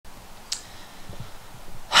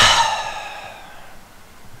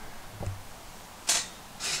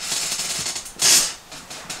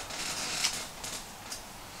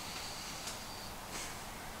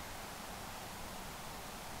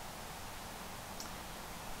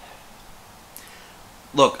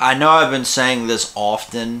look, I know I've been saying this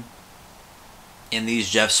often in these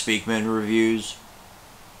Jeff Speakman reviews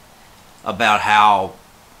about how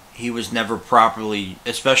he was never properly,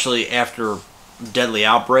 especially after Deadly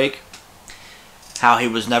Outbreak, how he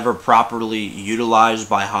was never properly utilized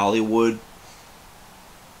by Hollywood.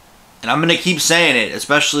 And I'm going to keep saying it,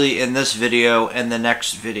 especially in this video and the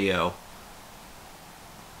next video.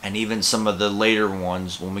 And even some of the later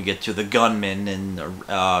ones when we get to the Gunman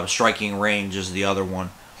and Striking Range is the other one.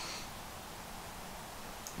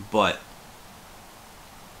 But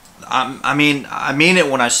I mean it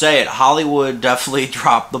when I say it. Hollywood definitely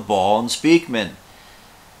dropped the ball on Speakman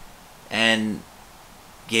and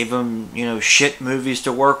gave him, you know, shit movies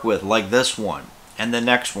to work with, like this one and the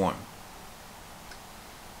next one.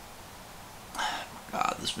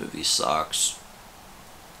 God, this movie sucks.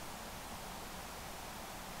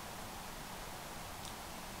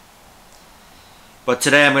 But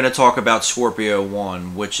today I'm going to talk about Scorpio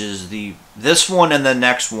One, which is this one and the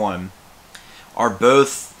next one are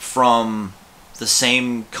both from the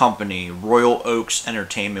same company, Royal Oaks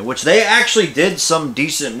Entertainment, which they actually did some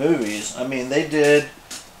decent movies. I mean, they did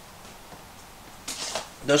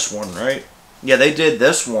this one, right? Yeah, they did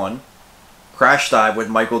this one, Crash Dive with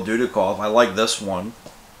Michael Dudikoff. I like this one.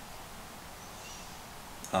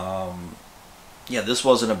 Yeah, this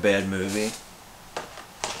wasn't a bad movie.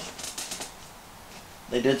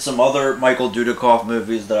 They did some other Michael Dudikoff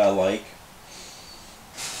movies that I like.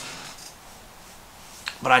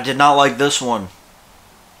 But I did not like this one.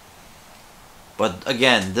 But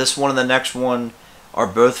again, this one and the next one are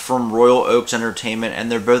both from Royal Oaks Entertainment,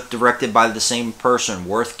 and they're both directed by the same person,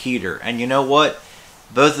 Worth Keeter. And you know what?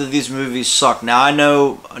 Both of these movies suck. Now, I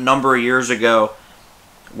know a number of years ago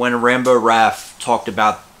when Rambo Raff talked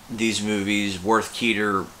about these movies, Worth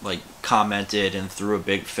Keeter like commented and threw a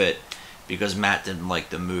big fit because Matt didn't like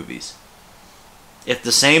the movies. If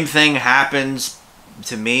the same thing happens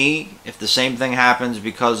to me, if the same thing happens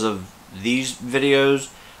because of these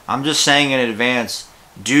videos, I'm just saying in advance,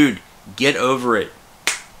 dude, get over it.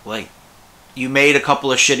 Like, you made a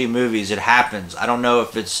couple of shitty movies. It happens. I don't know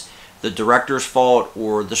if it's the director's fault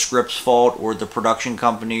or the script's fault or the production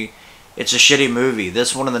company. It's a shitty movie.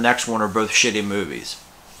 This one and the next one are both shitty movies.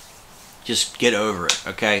 Just get over it,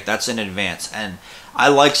 okay? That's in advance. And I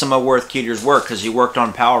like some of Worth Keeter's work because he worked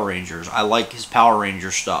on Power Rangers. I like his Power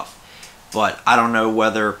Ranger stuff. But I don't know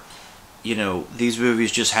whether, you know, these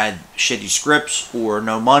movies just had shitty scripts or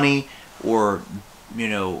no money or, you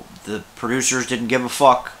know, the producers didn't give a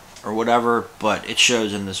fuck or whatever, but it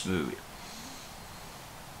shows in this movie.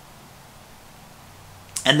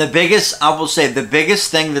 And the biggest, I will say, the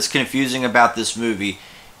biggest thing that's confusing about this movie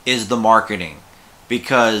is the marketing.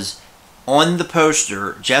 Because on the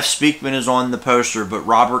poster, Jeff Speakman is on the poster, but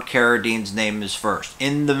Robert Carradine's name is first.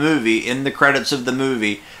 In the movie, in the credits of the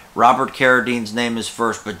movie, Robert Carradine's name is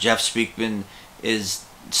first, but Jeff Speakman is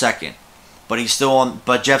second. But he's still on.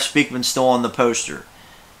 But Jeff Speakman's still on the poster.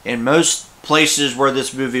 In most places where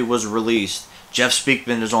this movie was released, Jeff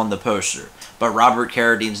Speakman is on the poster, but Robert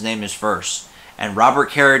Carradine's name is first. And Robert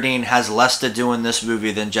Carradine has less to do in this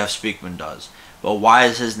movie than Jeff Speakman does. But why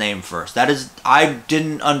is his name first? That is, I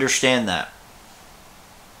didn't understand that.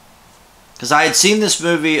 Because I had seen this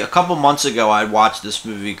movie a couple months ago. I had watched this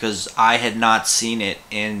movie because I had not seen it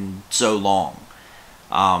in so long.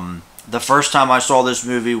 The first time I saw this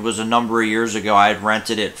movie was a number of years ago. I had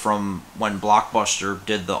rented it from when Blockbuster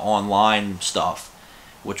did the online stuff,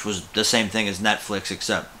 which was the same thing as Netflix,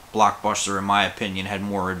 except Blockbuster, in my opinion, had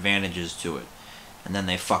more advantages to it. And then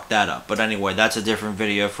they fucked that up. But anyway, that's a different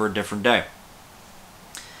video for a different day.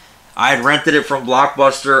 I had rented it from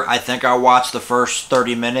Blockbuster. I think I watched the first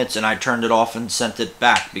 30 minutes and I turned it off and sent it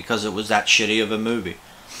back because it was that shitty of a movie.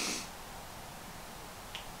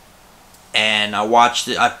 And I watched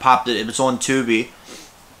it, I popped it, it was on Tubi.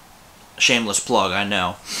 Shameless plug, I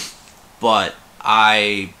know. But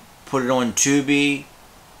I put it on Tubi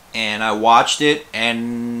and I watched it,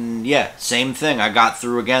 and yeah, same thing. I got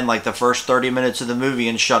through again like the first 30 minutes of the movie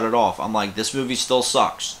and shut it off. I'm like, this movie still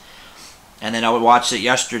sucks. And then I would watch it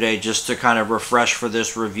yesterday just to kind of refresh for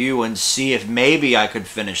this review and see if maybe I could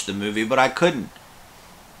finish the movie, but I couldn't.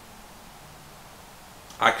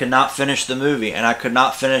 I could not finish the movie, and I could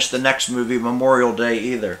not finish the next movie, Memorial Day,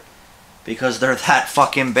 either. Because they're that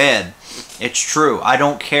fucking bad. It's true. I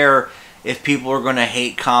don't care if people are going to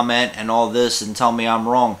hate comment and all this and tell me I'm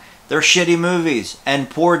wrong. They're shitty movies.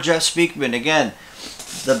 And poor Jeff Speakman, again,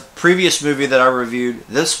 the previous movie that I reviewed,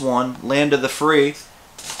 this one, Land of the Free,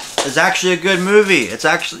 is actually a good movie. It's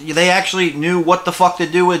actually, they actually knew what the fuck to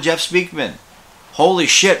do with Jeff Speakman. Holy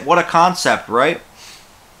shit, what a concept, right?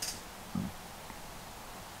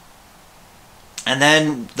 And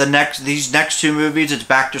then these next two movies, it's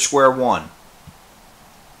back to square one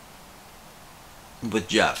with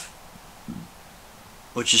Jeff,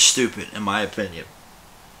 which is stupid in my opinion.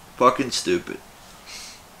 Fucking stupid.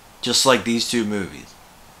 Just like these two movies.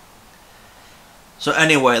 So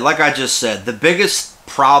anyway, like I just said, the biggest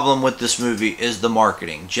problem with this movie is the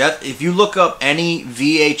marketing. Jeff, if you look up any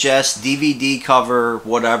VHS, DVD cover,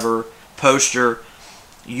 whatever, poster,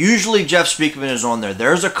 usually Jeff Speakman is on there.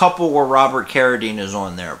 There's a couple where Robert Carradine is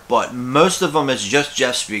on there, but most of them it's just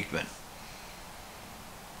Jeff Speakman.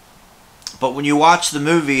 But when you watch the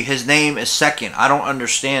movie, his name is second. I don't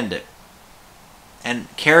understand it. And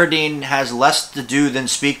Carradine has less to do than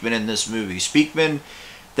Speakman in this movie. Speakman,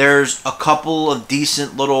 there's a couple of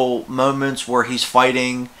decent little moments where he's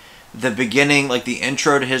fighting. The beginning, like the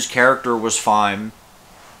intro to his character was fine,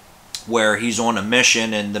 where he's on a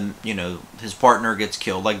mission and his partner gets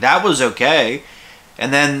killed. Like that was okay.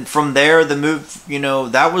 And then from there, the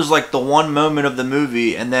that was like the one moment of the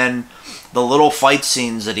movie. And then the little fight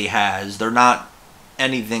scenes that he has, they're not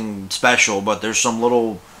anything special, but there's some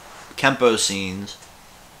little Kempo scenes.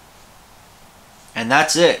 And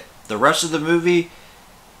that's it. The rest of the movie,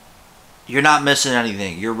 you're not missing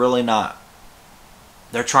anything. You're really not.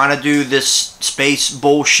 They're trying to do this space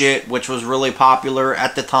bullshit, which was really popular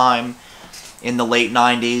at the time in the late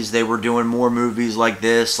 90s. They were doing more movies like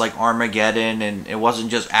this, like Armageddon, and it wasn't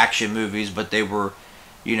just action movies, but they were,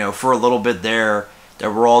 for a little bit there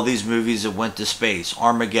were all these movies that went to space.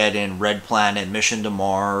 Armageddon, Red Planet, Mission to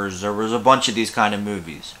Mars. There was a bunch of these kind of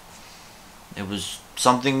movies. It was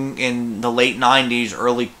something in the late 90s,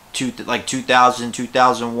 early 2000,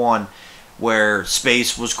 2001, where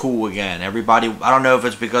space was cool again. Everybody, I don't know if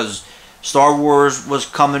it's because Star Wars was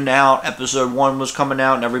coming out, Episode 1 was coming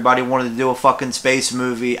out, and everybody wanted to do a fucking space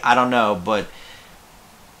movie. I don't know, but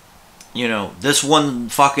this one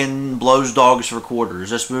fucking blows dogs for quarters.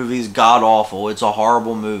 This movie's god-awful. It's a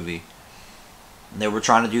horrible movie. And they were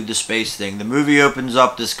trying to do the space thing. The movie opens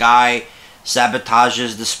up, this guy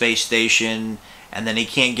sabotages the space station, and then he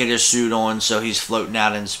can't get his suit on, so he's floating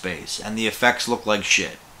out in space. And the effects look like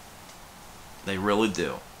shit. They really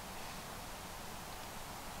do.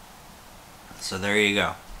 So there you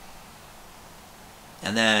go.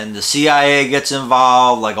 And then the CIA gets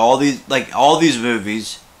involved, like all these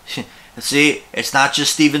movies. See, it's not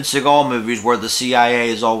just Steven Seagal movies where the CIA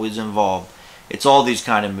is always involved. It's all these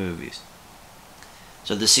kind of movies.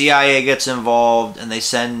 So the CIA gets involved and they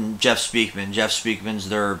send Jeff Speakman. Jeff Speakman's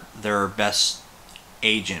their best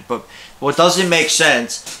agent. But what doesn't make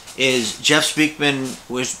sense is Jeff Speakman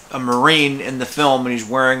was a Marine in the film and he's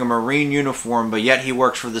wearing a Marine uniform, but yet he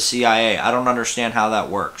works for the CIA. I don't understand how that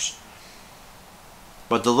works.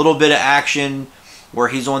 But the little bit of action where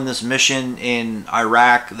he's on this mission in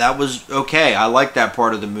Iraq, that was okay. I like that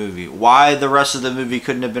part of the movie. Why the rest of the movie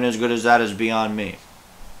couldn't have been as good as that is beyond me.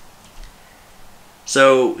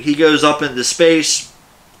 So he goes up into space.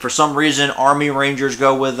 For some reason, Army Rangers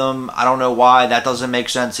go with him. I don't know why. That doesn't make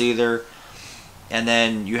sense either. And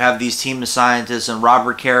then you have these team of scientists, and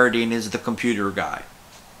Robert Carradine is the computer guy.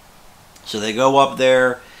 So they go up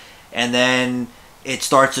there, and then it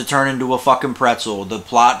starts to turn into a fucking pretzel. The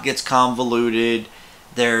plot gets convoluted.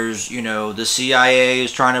 There's, the CIA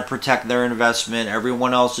is trying to protect their investment.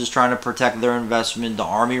 Everyone else is trying to protect their investment. The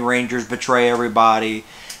Army Rangers betray everybody.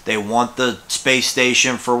 They want the space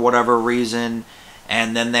station for whatever reason,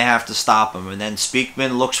 and then they have to stop him. And then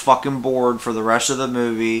Speakman looks fucking bored for the rest of the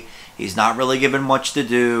movie. He's not really given much to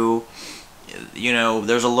do.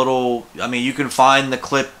 There's a little... you can find the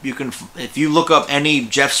clip. If you look up any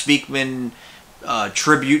Jeff Speakman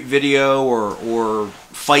tribute video or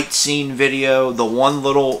fight scene video, the one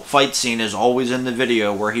little fight scene is always in the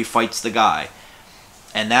video where he fights the guy.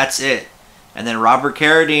 And that's it. And then Robert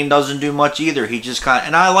Carradine doesn't do much either. He just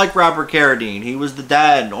and I like Robert Carradine. He was the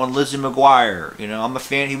dad on Lizzie McGuire. I'm a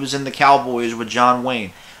fan. He was in The Cowboys with John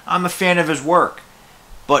Wayne. I'm a fan of his work.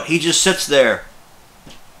 But he just sits there.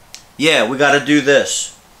 Yeah, we got to do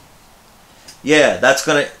this. Yeah,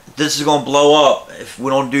 this is gonna blow up if we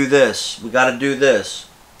don't do this. We got to do this.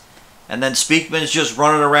 And then Speakman's just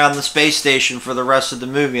running around the space station for the rest of the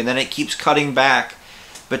movie, and then it keeps cutting back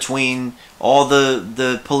between all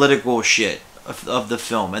the political shit of the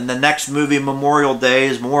film. And the next movie, Memorial Day,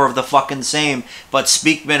 is more of the fucking same, but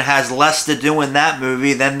Speakman has less to do in that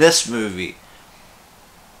movie than this movie.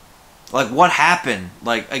 Like, what happened?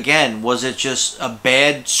 Like, again, was it just a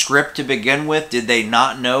bad script to begin with? Did they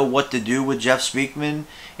not know what to do with Jeff Speakman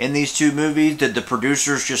in these two movies? Did the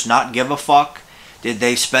producers just not give a fuck? Did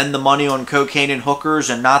they spend the money on cocaine and hookers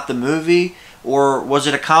and not the movie? Or was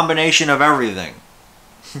it a combination of everything?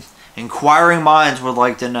 Inquiring minds would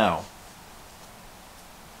like to know.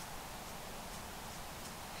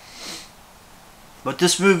 But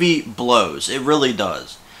this movie blows. It really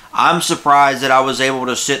does. I'm surprised that I was able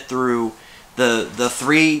to sit through the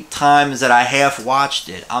 3 times that I half watched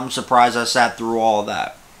it. I'm surprised I sat through all of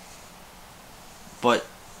that. But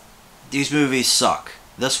these movies suck.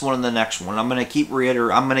 This one and the next one. I'm going to keep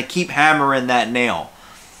hammering that nail.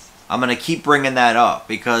 I'm going to keep bringing that up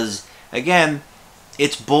because, again,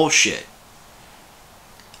 it's bullshit.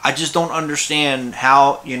 I just don't understand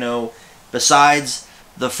how, besides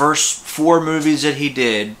the first 4 movies that he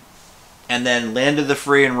did, and then Land of the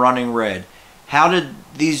Free and Running Red, how did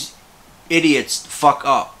these idiots fuck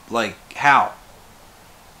up? Like, how?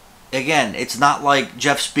 Again, it's not like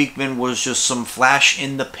Jeff Speakman was just some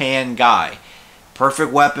flash-in-the-pan guy.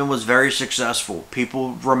 Perfect Weapon was very successful.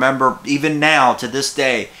 People remember, even now, to this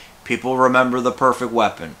day, people remember The Perfect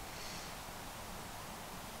Weapon.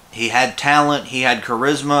 He had talent, he had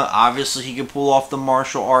charisma, obviously he could pull off the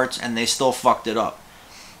martial arts, and they still fucked it up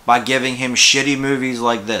by giving him shitty movies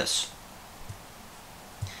like this.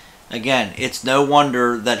 Again, it's no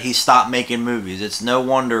wonder that he stopped making movies. It's no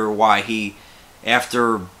wonder why he,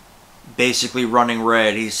 after basically Running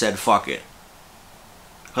Red, he said fuck it.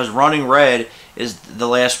 Because Running Red is the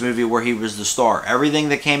last movie where he was the star. Everything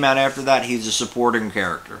that came out after that, he's a supporting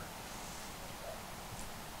character.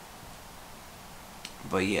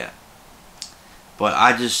 But yeah. But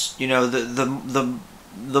I just, the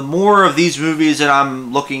more of these movies that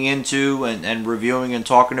I'm looking into and reviewing and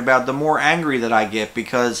talking about, the more angry that I get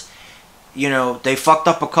because, they fucked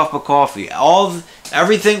up a cup of coffee.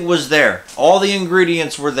 Everything was there. All the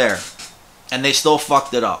ingredients were there. And they still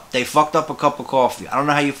fucked it up. They fucked up a cup of coffee. I don't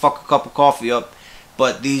know how you fuck a cup of coffee up,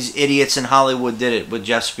 but these idiots in Hollywood did it with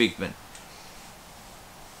Jeff Speakman.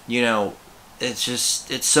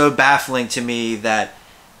 It's so baffling to me that,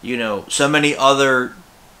 so many other,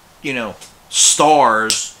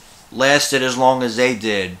 stars lasted as long as they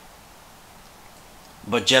did.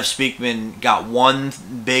 But Jeff Speakman got one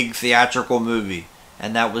big theatrical movie,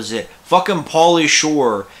 and that was it. Fucking Pauly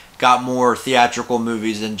Shore got more theatrical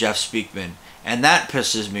movies than Jeff Speakman. And that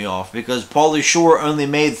pisses me off, because Pauly Shore only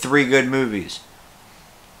made 3 good movies.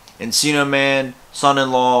 Encino Man,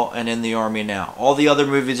 Son-in-Law, and In the Army Now. All the other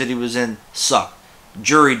movies that he was in sucked.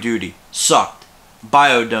 Jury Duty sucked.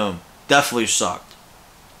 Biodome definitely sucked.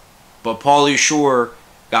 But Pauly Shore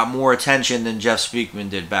got more attention than Jeff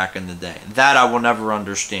Speakman did back in the day. That I will never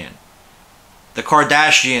understand. The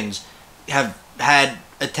Kardashians have had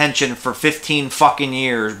attention for 15 fucking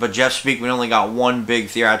years, but Jeff Speakman only got 1 big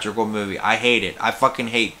theatrical movie. I hate it. I fucking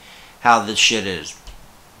hate how this shit is.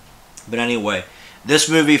 But anyway, this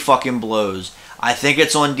movie fucking blows. I think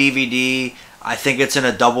it's on DVD. I think it's in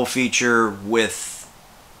a double feature with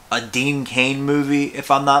a Dean Cain movie,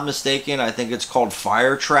 if I'm not mistaken. I think it's called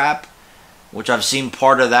Fire Trap, which I've seen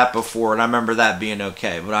part of that before, and I remember that being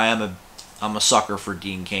okay. But I'm a sucker for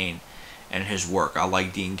Dean Cain and his work. I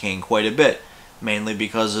like Dean Cain quite a bit, mainly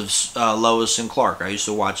because of Lois and Clark. I used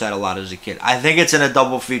to watch that a lot as a kid. I think it's in a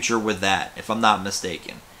double feature with that, if I'm not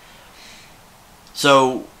mistaken.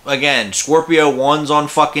 So, again, Scorpio 1's on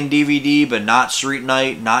fucking DVD, but not Street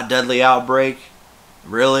Night, not Deadly Outbreak.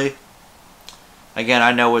 Really? Again,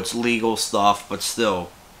 I know it's legal stuff, but still.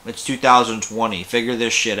 It's 2020. Figure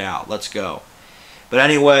this shit out. Let's go. But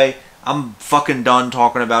anyway, I'm fucking done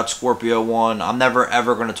talking about Scorpio 1. I'm never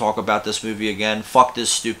ever going to talk about this movie again. Fuck this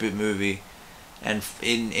stupid movie. And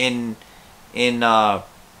in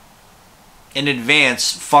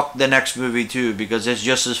advance, fuck the next movie too, because it's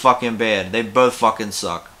just as fucking bad. They both fucking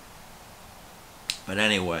suck. But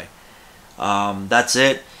anyway, that's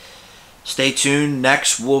it. Stay tuned.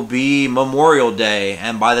 Next will be Memorial Day,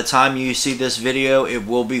 and by the time you see this video, it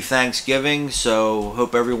will be Thanksgiving. So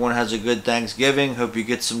hope everyone has a good Thanksgiving. Hope you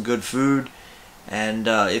get some good food, and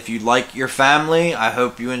if you like your family, I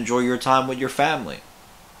hope you enjoy your time with your family.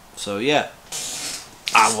 So yeah,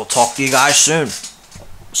 I will talk to you guys soon.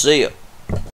 See ya.